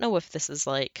don't know if this is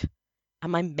like,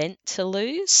 am I meant to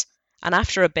lose? And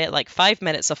after a bit, like 5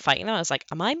 minutes of fighting, I was like,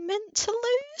 am I meant to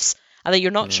lose? And then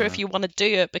you're not sure if you want to do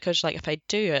it because, like, if I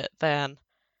do it, then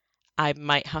I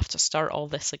might have to start all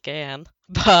this again.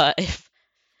 But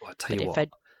I'll tell you what,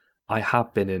 I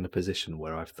have been in a position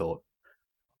where I've thought,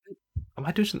 am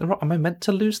I doing something wrong? Am I meant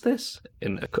to lose this?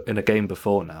 In a game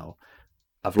before now,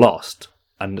 I've lost.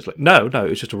 And it's like, no,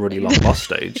 it's just a really long boss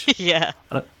stage. Yeah.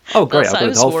 Oh, great, I'll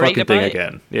do the whole fucking thing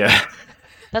again. Yeah.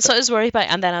 That's what I was worried about.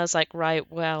 And then I was like, right,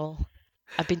 well,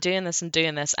 I've been doing this.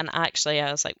 And actually, I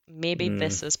was like, maybe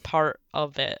this is part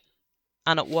of it.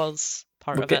 And it was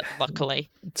part of it,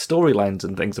 luckily. Storylines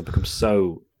and things have become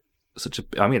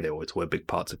I mean, they always were big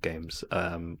parts of games.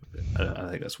 I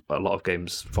think that's a lot of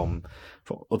games from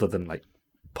other than like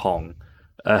Pong.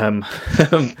 I've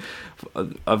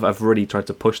really tried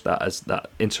to push that as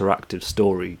that interactive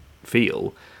story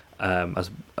feel as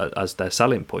their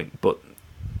selling point, but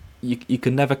you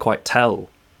can never quite tell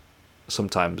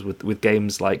sometimes with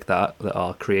games like that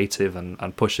are creative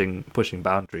and pushing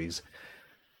boundaries.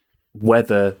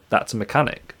 whether that's a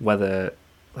mechanic, whether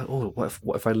what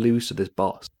if I lose to this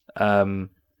boss? And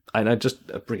I just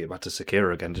bring it back to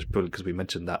Sekiro again, just because we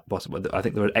mentioned that boss. I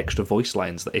think there are extra voice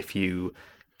lines that if you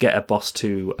get a boss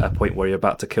to a point where you're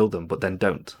about to kill them, but then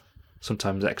don't,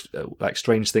 sometimes like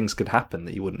strange things could happen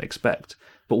that you wouldn't expect.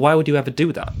 But why would you ever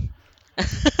do that?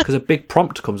 Because a big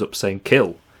prompt comes up saying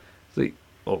kill,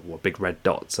 or a big red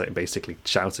dot saying, basically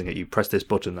shouting at you, press this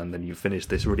button and then you finish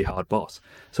this really hard boss.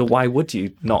 So why would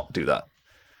you not do that?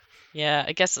 Yeah,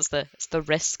 I guess it's the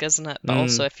risk, isn't it? But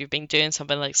also, if you've been doing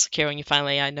something like Sekiro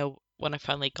and I know when I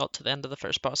finally got to the end of the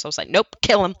first boss, I was like, nope,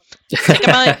 kill him, take him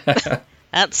out.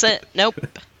 That's it. Nope.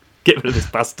 Get rid of this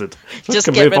bastard. Just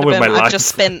get rid of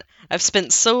him. I've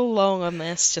spent so long on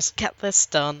this. Just get this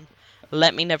done.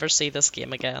 Let me never see this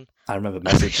game again. I remember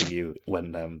messaging you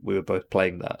when we were both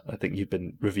playing that. I think you'd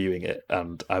been reviewing it,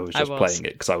 and I was just playing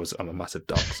it because I'm a massive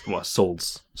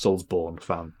Soulsborne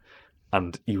fan,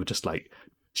 and you were just like,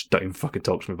 just don't even fucking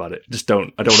talk to me about it. I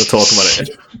don't want to talk about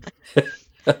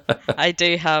it. I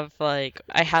do have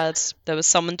there was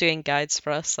someone doing guides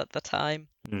for us at the time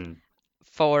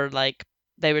for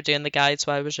they were doing the guides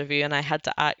while I was reviewing. I had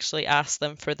to actually ask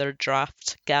them for their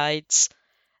draft guides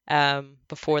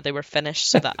before they were finished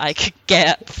so that I could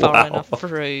get far enough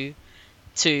through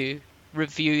to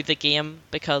review the game,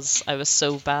 because I was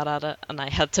so bad at it, and I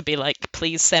had to be like,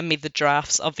 please send me the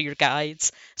drafts of your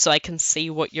guides so I can see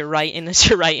what you're writing as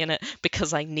you're writing it,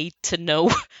 because I need to know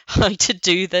how to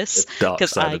do this,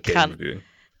 because I can't.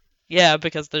 Yeah,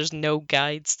 because there's no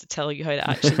guides to tell you how to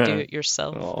actually do it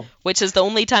yourself, which is the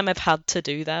only time I've had to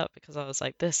do that, because I was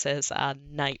like, this is a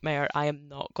nightmare. I am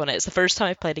not going to. It's the first time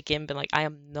I've played a game, been like,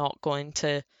 I'm not going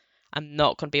to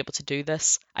be able to do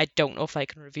this. I don't know if I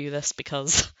can review this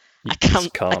because I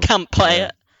can't play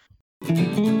it.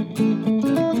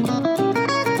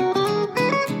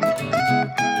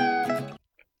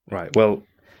 Right. Well,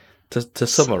 to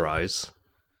summarize,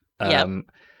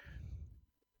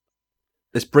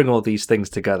 let's bring all these things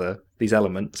together, these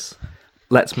elements.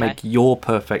 Let's make your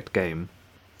perfect game.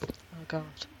 Oh God.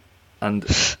 And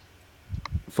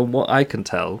from what I can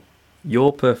tell,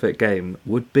 your perfect game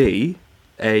would be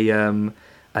a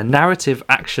narrative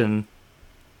action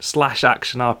 /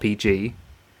 action RPG,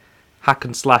 hack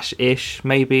and slash ish,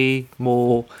 maybe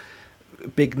more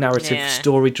big narrative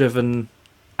story driven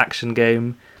action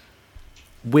game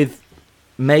with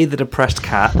May the Depressed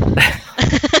Cat.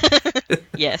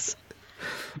 Yes.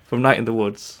 From Night in the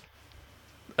Woods.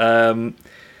 In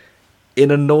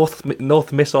a Norse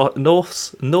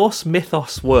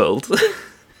mythos world.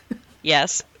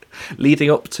 Yes.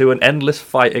 Leading up to an endless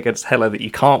fight against Hela that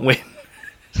you can't win.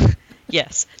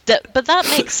 Yes, but that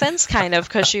makes sense kind of,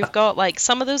 because you've got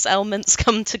some of those elements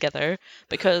come together,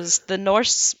 because the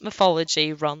Norse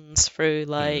mythology runs through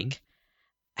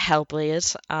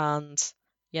Hellblade, and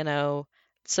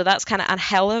so that's kind of, and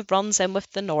Hela runs in with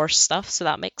the Norse stuff, so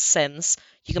that makes sense.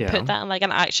 You can put that in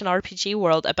an action RPG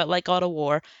world, a bit like God of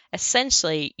War.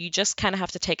 Essentially, you just kind of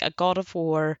have to take a God of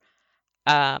War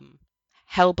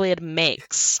Hellblade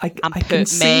mix and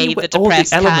put May the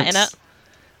Depressed Cat in it.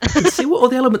 I can see what all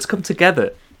the elements come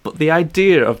together, but the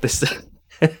idea of this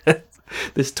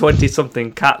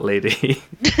 20-something cat lady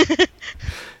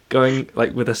going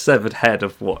with a severed head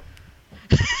of what,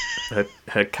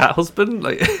 her cat husband,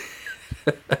 going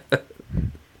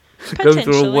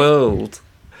through a world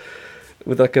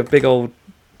with a big old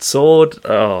sword.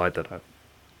 Oh, I don't know.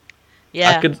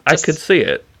 Yeah, I could see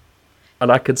it,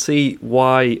 and I could see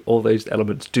why all those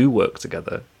elements do work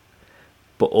together,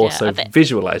 but also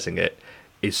visualizing it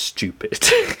is stupid.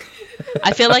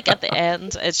 I feel like at the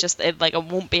end, it's just it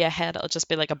won't be a head. It'll just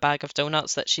be a bag of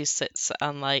donuts that she sits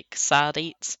and sad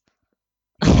eats,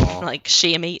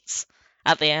 shame eats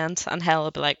at the end, and Hell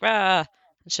will be like, rah,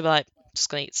 and she'll be like, just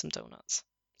gonna eat some donuts.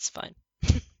 It's fine.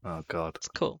 Oh God, it's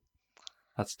cool.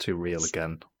 That's too real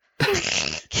again.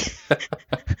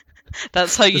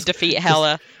 That's how you defeat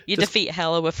Hela. You defeat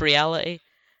Hela with reality.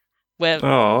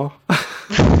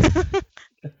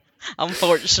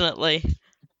 Unfortunately.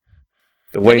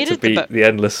 The way to beat the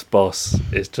endless boss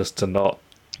is just to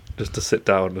sit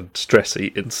down and stress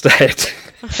eat instead.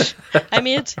 I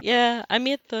made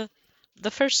the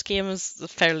first game was a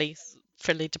fairly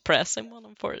depressing one,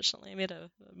 unfortunately. I made a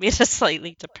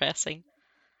slightly depressing.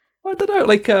 I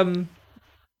don't know,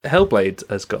 Hellblade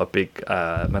has got a big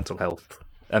mental health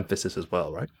emphasis as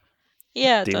well, right?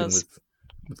 Yeah, it Dealing does.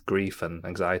 with grief and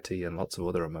anxiety and lots of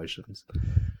other emotions.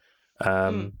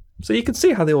 So you can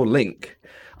see how they all link.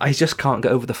 I just can't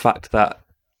get over the fact that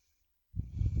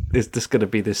there's just going to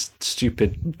be this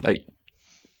stupid,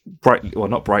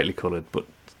 not brightly coloured, but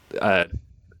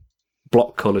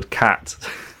block coloured cat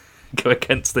go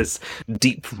against this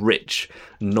deep, rich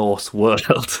Norse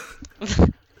world.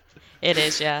 It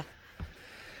is, yeah.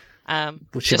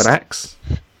 Would she have an axe?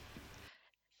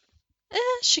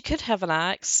 She could have an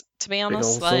axe, to be Big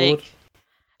honest. old Like, sword?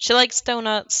 she likes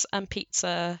donuts and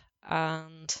pizza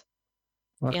and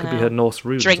That you could be know, her Norse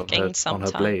runes drinking on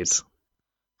her blade. sometimes.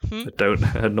 Hmm?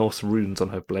 Her Norse runes on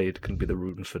her blade can be the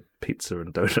runes for pizza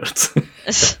and donuts.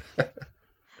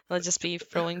 They'll just be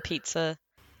throwing pizza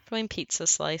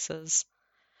slices.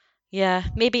 Yeah,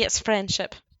 maybe it's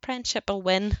friendship. Friendship will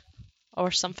win,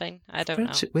 or something. I don't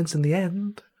Friendship wins in the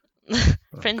end. know.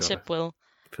 Oh, Friendship God. will.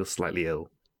 I feel slightly ill.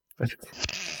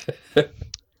 The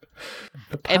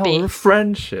power be- of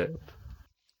friendship.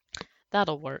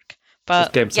 That'll work. This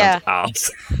But game yeah,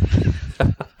 sounds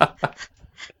arse.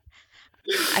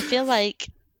 I feel like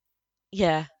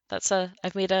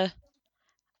I've made a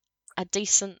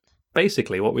decent.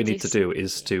 Basically, what we need to do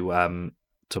is to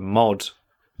mod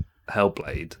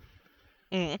Hellblade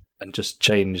Mm, and just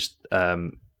change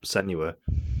Senua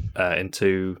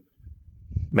into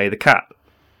May the Cat.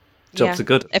 Jobs yeah. are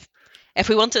good. If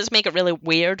we wanted to make it really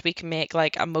weird, we can make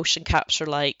like a motion capture,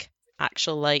 like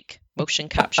actual like motion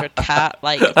capture cat,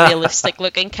 like realistic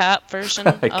looking cat version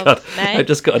Oh my of God. May. I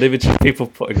just got an image of people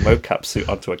putting a mocap suit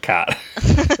onto a cat.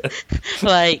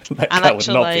 Like That an cat would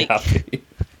actual not like be happy.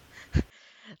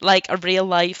 like a real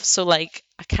life, so like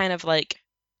a kind of like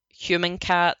human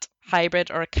cat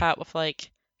hybrid, or a cat with like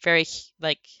very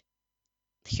like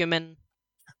human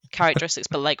characteristics,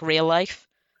 but like real life.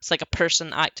 It's like a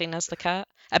person acting as the cat,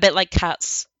 a bit like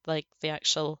Cats, like the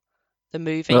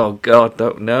movie. Oh God,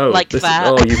 no. Like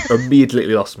that. You've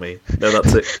immediately lost me. No,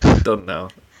 that's it. Done now.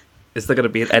 Is there going to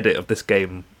be an edit of this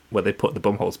game where they put the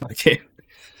bumholes back in?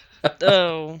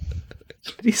 Oh,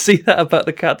 Did you see that about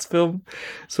the Cats film?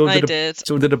 Someone did.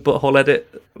 Someone did a butthole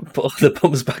edit, put all the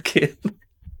bums back in.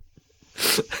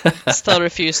 Still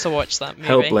refuse to watch that movie.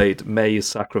 Hellblade, May's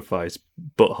Sacrifice,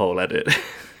 butthole edit.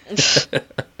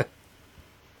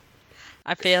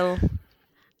 I feel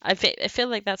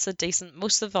like that's a decent.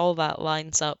 Most of all that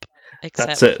lines up, except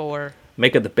That's it. for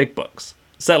Make it the big bucks.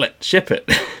 Sell it. Ship it.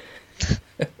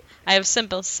 I have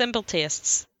simple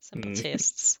tastes. Simple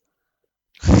tastes.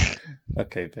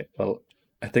 Okay, well,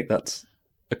 I think that's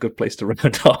a good place to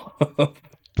round off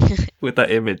with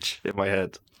that image in my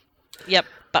head. Yep,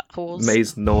 buttholes.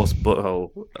 May's Norse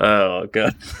butthole. Oh,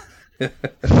 God.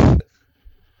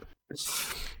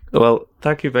 Well,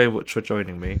 thank you very much for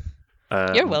joining me.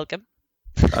 You're welcome.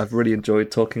 I've really enjoyed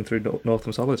talking through Norse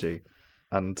mythology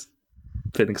and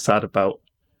feeling sad about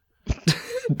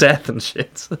death and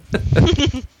shit.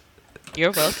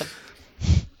 You're welcome.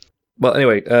 Well,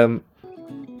 anyway,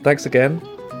 thanks again.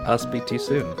 I'll speak to you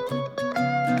soon.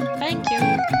 Thank you.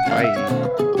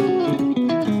 Bye.